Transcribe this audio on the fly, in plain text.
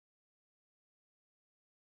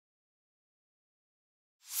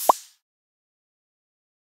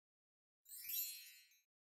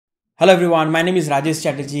Hello everyone, my name is Rajesh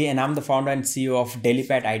Chatterjee and I'm the founder and CEO of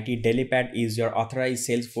Delipat IT. Delipat is your authorized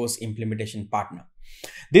Salesforce implementation partner.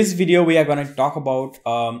 This video we are going to talk about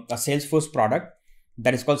a Salesforce product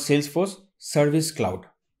that is called Salesforce Service Cloud.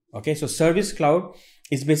 Okay, so Service Cloud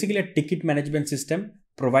is basically a ticket management system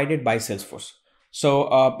provided by Salesforce.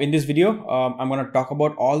 So in this video, I'm going to talk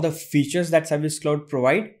about all the features that Service Cloud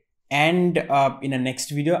provide, and in the next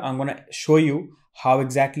video, I'm going to show you how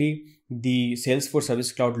exactly the Salesforce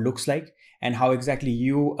Service Cloud looks like and how exactly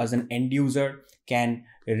you as an end user can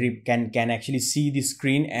actually see the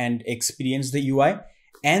screen and experience the UI.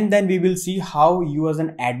 And then we will see how you as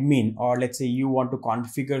an admin, or let's say you want to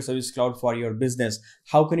configure Service Cloud for your business,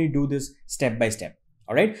 how can you do this step by step.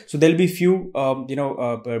 All right, so there'll be few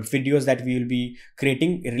videos that we will be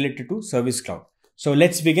creating related to Service Cloud. So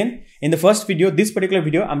let's begin. In the first video, this particular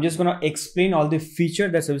video, I'm just going to explain all the feature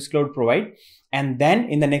that Service Cloud provide. And then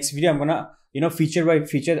in the next video, I'm going to, feature by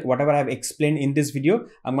feature, whatever I've explained in this video,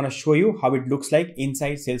 I'm going to show you how it looks like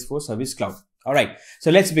inside Salesforce Service Cloud. All right,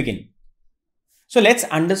 so let's begin. So let's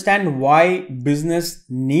understand why business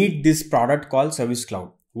need this product called Service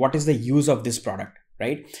Cloud. What is the use of this product,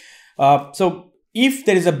 right? So if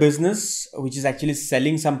there is a business which is actually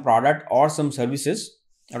selling some product or some services,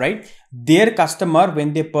 all right, their customer,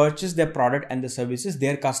 when they purchase their product and the services,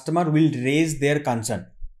 their customer will raise their concern,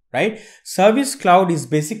 right? Service Cloud is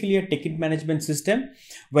basically a ticket management system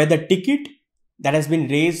where the ticket that has been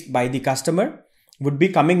raised by the customer would be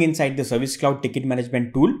coming inside the Service Cloud ticket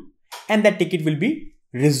management tool, and that ticket will be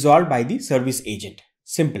resolved by the service agent.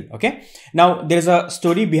 Simple. Okay. Now there is a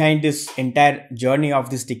story behind this entire journey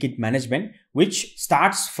of this ticket management, which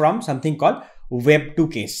starts from something called web to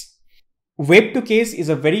case. Web to case is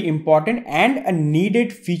a very important and a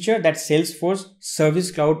needed feature that Salesforce Service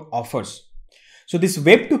Cloud offers. So this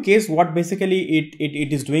web to case, what basically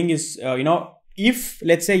it is doing is, if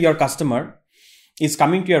let's say your customer is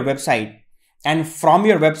coming to your website, and from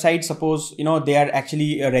your website, suppose, they are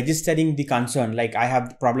actually registering the concern, like I have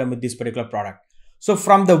the problem with this particular product. So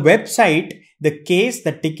from the website, the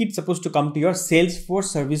ticket is supposed to come to your Salesforce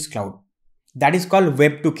Service Cloud. That is called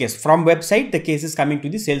web to case. From website, the case is coming to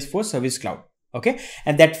the Salesforce Service Cloud. Okay.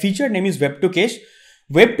 And that feature name is web to case.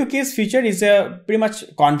 Web to case feature is a pretty much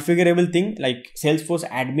configurable thing. Like Salesforce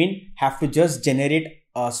admin have to just generate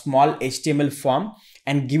a small HTML form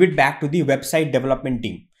and give it back to the website development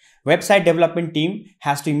team. Website development team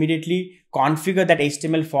has to immediately configure that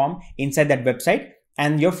HTML form inside that website,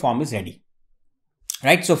 and your form is ready.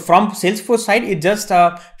 Right. So from Salesforce side, it's just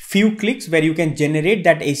a few clicks where you can generate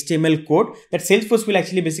that HTML code. That Salesforce will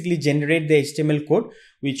actually basically generate the HTML code,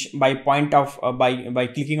 which by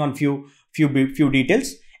clicking on few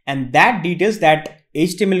details, and that details, that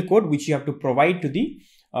HTML code, which you have to provide to the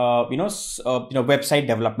website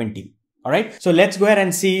development team. All right. So let's go ahead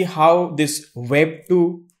and see how this web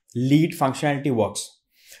to lead functionality works.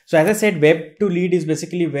 So as I said, web to lead is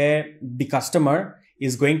basically where the customer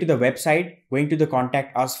is going to the website, going to the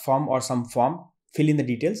contact us form or some form, fill in the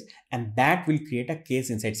details, and that will create a case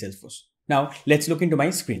inside Salesforce. Now let's look into my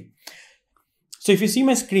screen. So if you see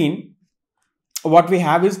my screen, what we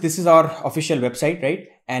have is, this is our official website, right?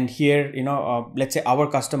 And here, let's say our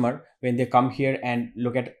customer, when they come here and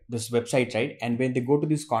look at this website, right? And when they go to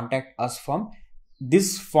this contact us form,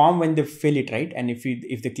 this form, when they fill it, right? And if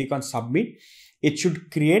they click on submit, it should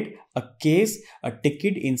create a case, a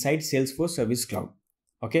ticket inside Salesforce Service Cloud.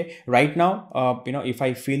 Okay. Right now, if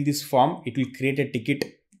I fill this form, it will create a ticket.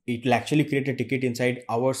 It will actually create a ticket inside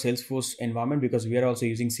our Salesforce environment, because we are also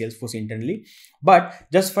using Salesforce internally. But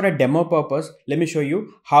just for a demo purpose, let me show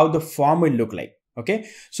you how the form will look like. Okay.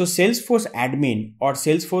 So Salesforce admin or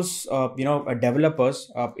Salesforce,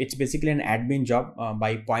 developers, it's basically an admin job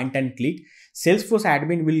by point and click. Salesforce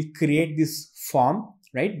admin will create this form,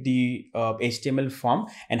 right? The HTML form,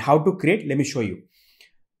 and how to create, let me show you.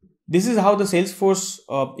 This is how the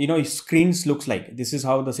Salesforce, screens looks like. This is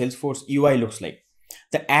how the Salesforce UI looks like.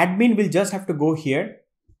 The admin will just have to go here,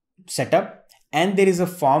 setup, and there is a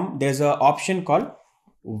form. There's an option called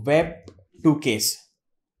web to case,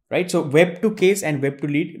 right? So web to case and web to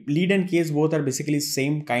lead and case, both are basically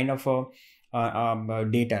same kind of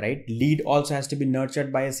data, right? Lead also has to be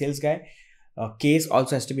nurtured by a sales guy. Case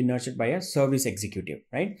also has to be nurtured by a service executive,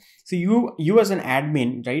 right? So you as an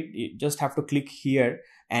admin, right, you just have to click here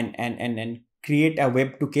and create a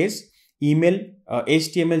web to case, email,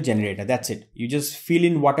 HTML generator. That's it. You just fill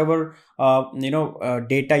in whatever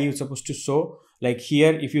data you're supposed to show. Like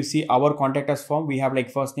here, if you see our contact us form, we have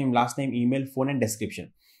like first name, last name, email, phone, and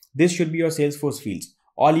description. This should be your Salesforce fields.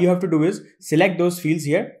 All you have to do is select those fields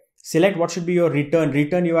here, select what should be your return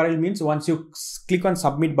URL. Means once you click on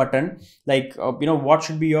submit button, like what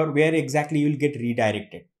should be your, where exactly you will get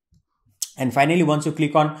redirected. And finally, once you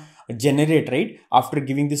click on generate, right, after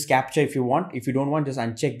giving this captcha, if you want, if you don't want, just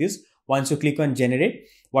uncheck this. Once you click on generate,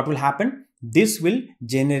 what will happen? This will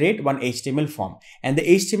generate one HTML form, and the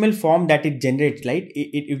HTML form that it generates, right,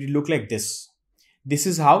 it will look like this. This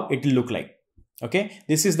is how it will look like. Okay,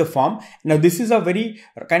 this is the form. Now this is a very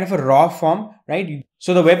kind of a raw form, right?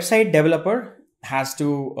 So the website developer has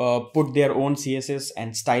to put their own CSS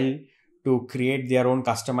and style to create their own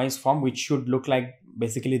customized form, which should look like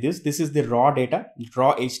basically this. This is the raw data,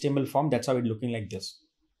 raw HTML form. That's how it's looking like this.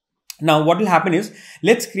 Now what will happen is,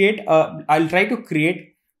 let's create I'll try to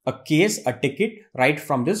create a case, a ticket right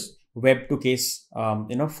from this web to case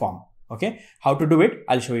form. Okay, how to do it,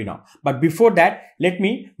 I'll show you now. But before that, let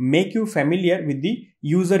me make you familiar with the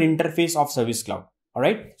user interface of Service Cloud. All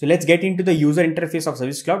right, so let's get into the user interface of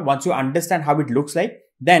Service Cloud. Once you understand how it looks like,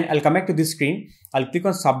 then I'll come back to this screen. I'll click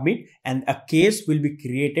on submit, and a case will be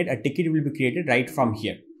created, a ticket will be created right from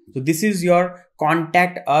here. So this is your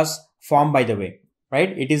contact us form, by the way, right?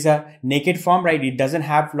 It is a naked form, right? It doesn't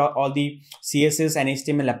have all the CSS and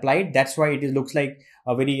HTML applied. That's why it looks like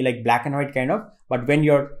a very like black and white kind of. But when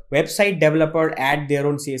your website developer add their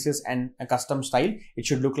own CSS and a custom style, it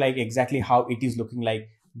should look like exactly how it is looking like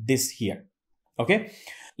this here. Okay,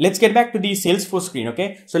 let's get back to the Salesforce screen.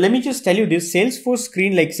 Okay, so let me just tell you this Salesforce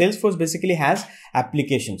screen, like Salesforce basically has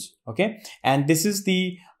applications. Okay, and this is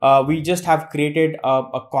the we just have created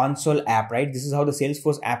a console app, right? This is how the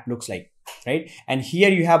Salesforce app looks like, right? And here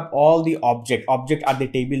you have all the object are the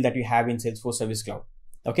table that you have in Salesforce Service Cloud.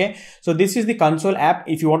 Okay, so this is the console app.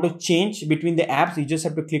 If you want to change between the apps, you just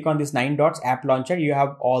have to click on this 9 dots, app launcher. You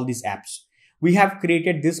have all these apps. We have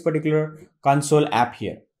created this particular console app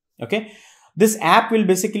here. Okay, this app will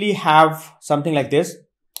basically have something like this,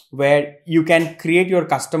 where you can create your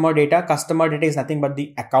customer data. Customer data is nothing but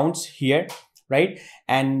the accounts here, right?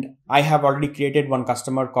 And I have already created one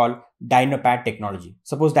customer called Delipat Technology.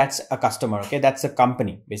 Suppose that's a customer. Okay, that's a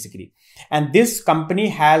company basically, and this company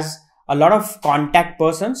has a lot of contact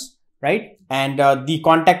persons, right? And the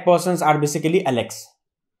contact persons are basically Alex.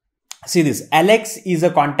 See this, Alex is a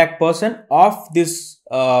contact person of this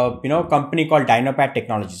company called Delipat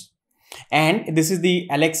Technologies. And this is the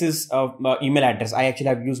Alex's email address. I actually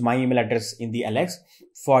have used my email address in the Alex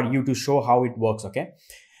for you to show how it works. Okay,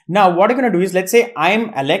 now what I'm going to do is, let's say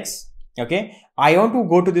I'm Alex. Okay, I want to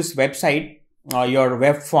go to this website, your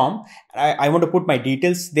web form. I want to put my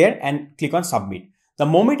details there and click on submit. The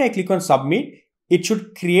moment I click on submit, it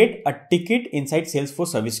should create a ticket inside Salesforce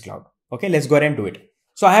Service Cloud. Okay, let's go ahead and do it.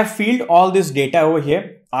 So I have filled all this data over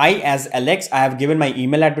here. I, as Alex, I have given my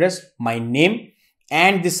email address, my name,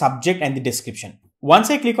 and the subject and the description. Once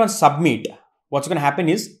I click on submit, what's going to happen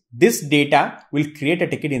is this data will create a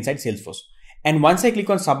ticket inside Salesforce. And once I click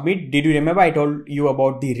on submit, did you remember I told you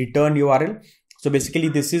about the return URL? So basically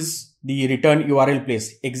this is the return URL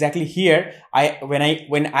place. Exactly here,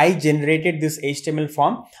 when I generated this HTML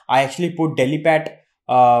form, I actually put Delipat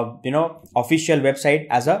official website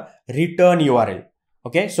as a return URL.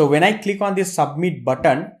 Okay, so when I click on this submit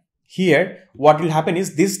button here, what will happen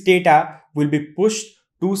is this data will be pushed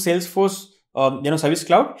to Salesforce Service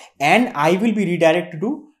Cloud, and I will be redirected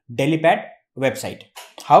to Delipat website.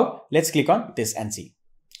 How? Let's click on this and see.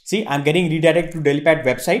 See, I'm getting redirected to Delipat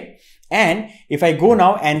website. And if I go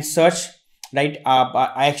now and search, right,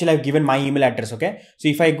 I actually have given my email address. Okay, so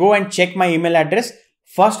if I go and check my email address,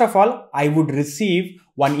 first of all, I would receive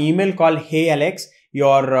one email called, hey Alex,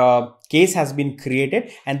 your case has been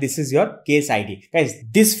created and this is your case ID. Guys,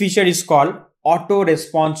 this feature is called auto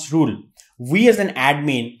response rule. We as an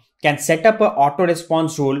admin can set up an auto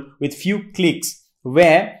response rule with few clicks,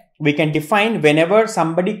 where we can define whenever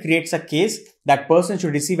somebody creates a case, that person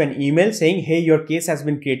should receive an email saying, hey, your case has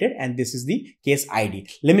been created and this is the case ID.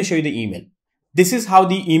 Let me show you the email. This is how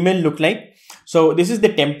the email look like. So this is the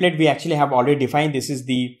template we actually have already defined. This is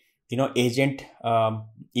the agent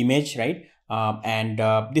image, right?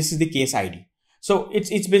 This is the case ID. So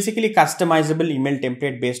it's basically customizable email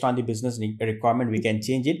template based on the business requirement. We can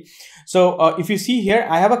change it. So if you see here,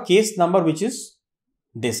 I have a case number, which is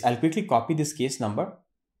this. I'll quickly copy this case number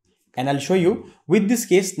and I'll show you. With this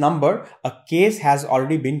case number, a case has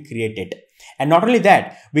already been created. And not only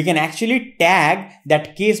that, we can actually tag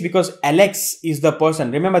that case, because Alex is the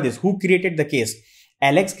person. Remember this, who created the case?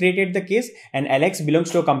 Alex created the case, and Alex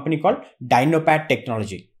belongs to a company called Delipat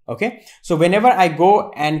Technology. Okay, so whenever I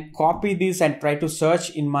go and copy this and try to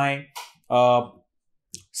search in my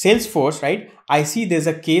Salesforce, right, I see there's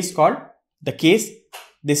a case called the case.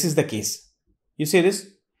 This is the case. You see this?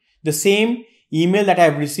 The same email that I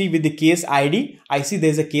have received with the case ID, I see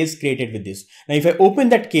there's a case created with this. Now, if I open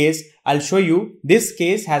that case, I'll show you this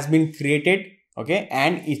case has been created, okay,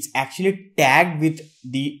 and it's actually tagged with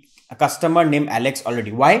the customer named Alex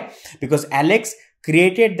already. Why? Because Alex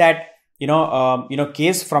created that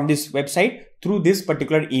case from this website through this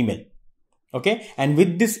particular email. Okay, and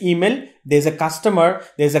with this email, there's a customer,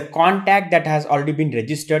 there's a contact that has already been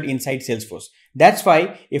registered inside Salesforce. That's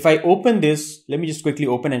why if I open this, let me just quickly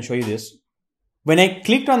open and show you this. When I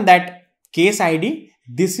clicked on that case ID,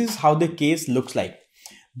 this is how the case looks like.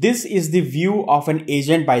 This is the view of an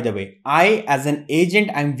agent, by the way. I, as an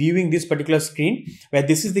agent, I'm viewing this particular screen where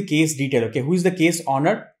this is the case detail. Okay, who is the case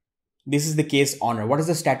owner? This is the case owner. What is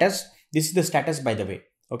the status? This is the status, by the way.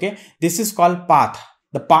 Okay, this is called path.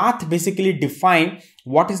 The path basically defines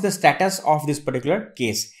what is the status of this particular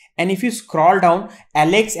case. And if you scroll down,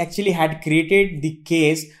 Alex actually had created the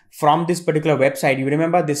case from this particular website. You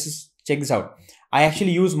remember this is, check this out. I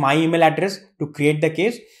actually use my email address to create the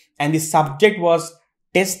case, and the subject was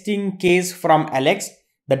testing case from Alex.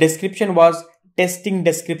 The description was testing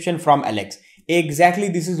description from Alex. Exactly,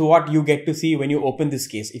 this is what you get to see when you open this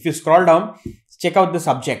case. If you scroll down, check out the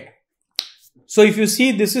subject. So if you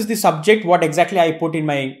see, this is the subject, what exactly I put in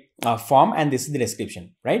my form, and this is the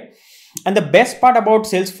description, right? And the best part about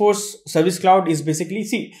Salesforce Service Cloud is basically,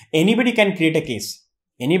 see, anybody can create a case.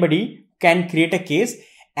 Anybody can create a case.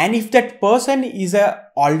 And if that person is a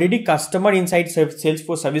already customer inside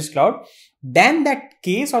Salesforce Service Cloud, then that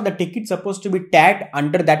case or the ticket is supposed to be tagged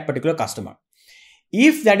under that particular customer.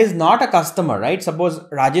 If that is not a customer, right? Suppose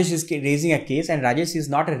Rajesh is raising a case and Rajesh is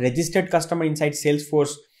not a registered customer inside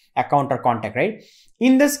Salesforce account or contact, right?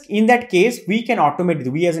 In that case, we can automate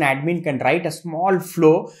it. We as an admin can write a small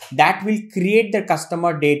flow that will create the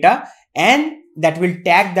customer data and that will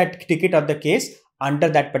tag that ticket or the case under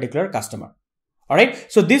that particular customer. All right.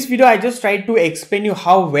 So this video, I just tried to explain you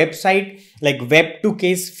how website like web to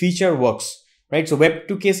case feature works, right? So web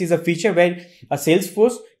to case is a feature where a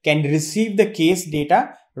Salesforce can receive the case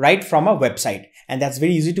data right from a website. And that's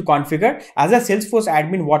very easy to configure. As a Salesforce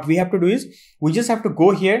admin, what we have to do is we just have to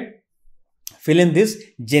go here, fill in this,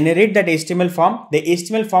 generate that HTML form. The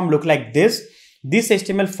HTML form look like this. This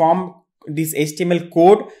HTML form, this HTML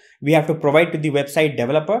code, we have to provide to the website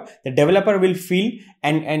developer. The developer will fill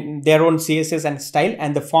and their own CSS and style,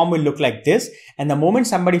 and the form will look like this. And the moment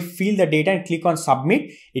somebody fill the data and click on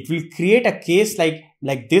submit, it will create a case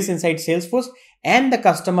like this inside Salesforce, and the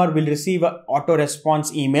customer will receive an auto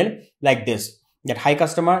response email like this. That, hi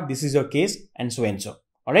customer, this is your case, and so and so.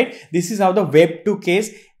 All right. This is how the web to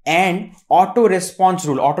case and auto response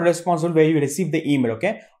rule where you receive the email.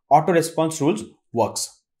 Okay. Auto response rules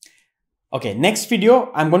works. Okay. Next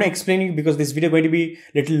video, I'm going to explain you, because this video is going to be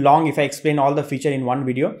a little long if I explain all the feature in one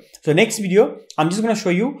video. So next video, I'm just going to show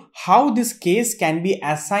you how this case can be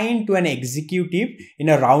assigned to an executive in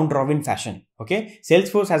a round robin fashion. Okay.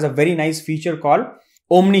 Salesforce has a very nice feature called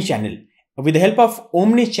omni-channel. With the help of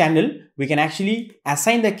omni-channel, we can actually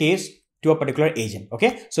assign the case to a particular agent.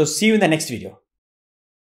 Okay. So see you in the next video.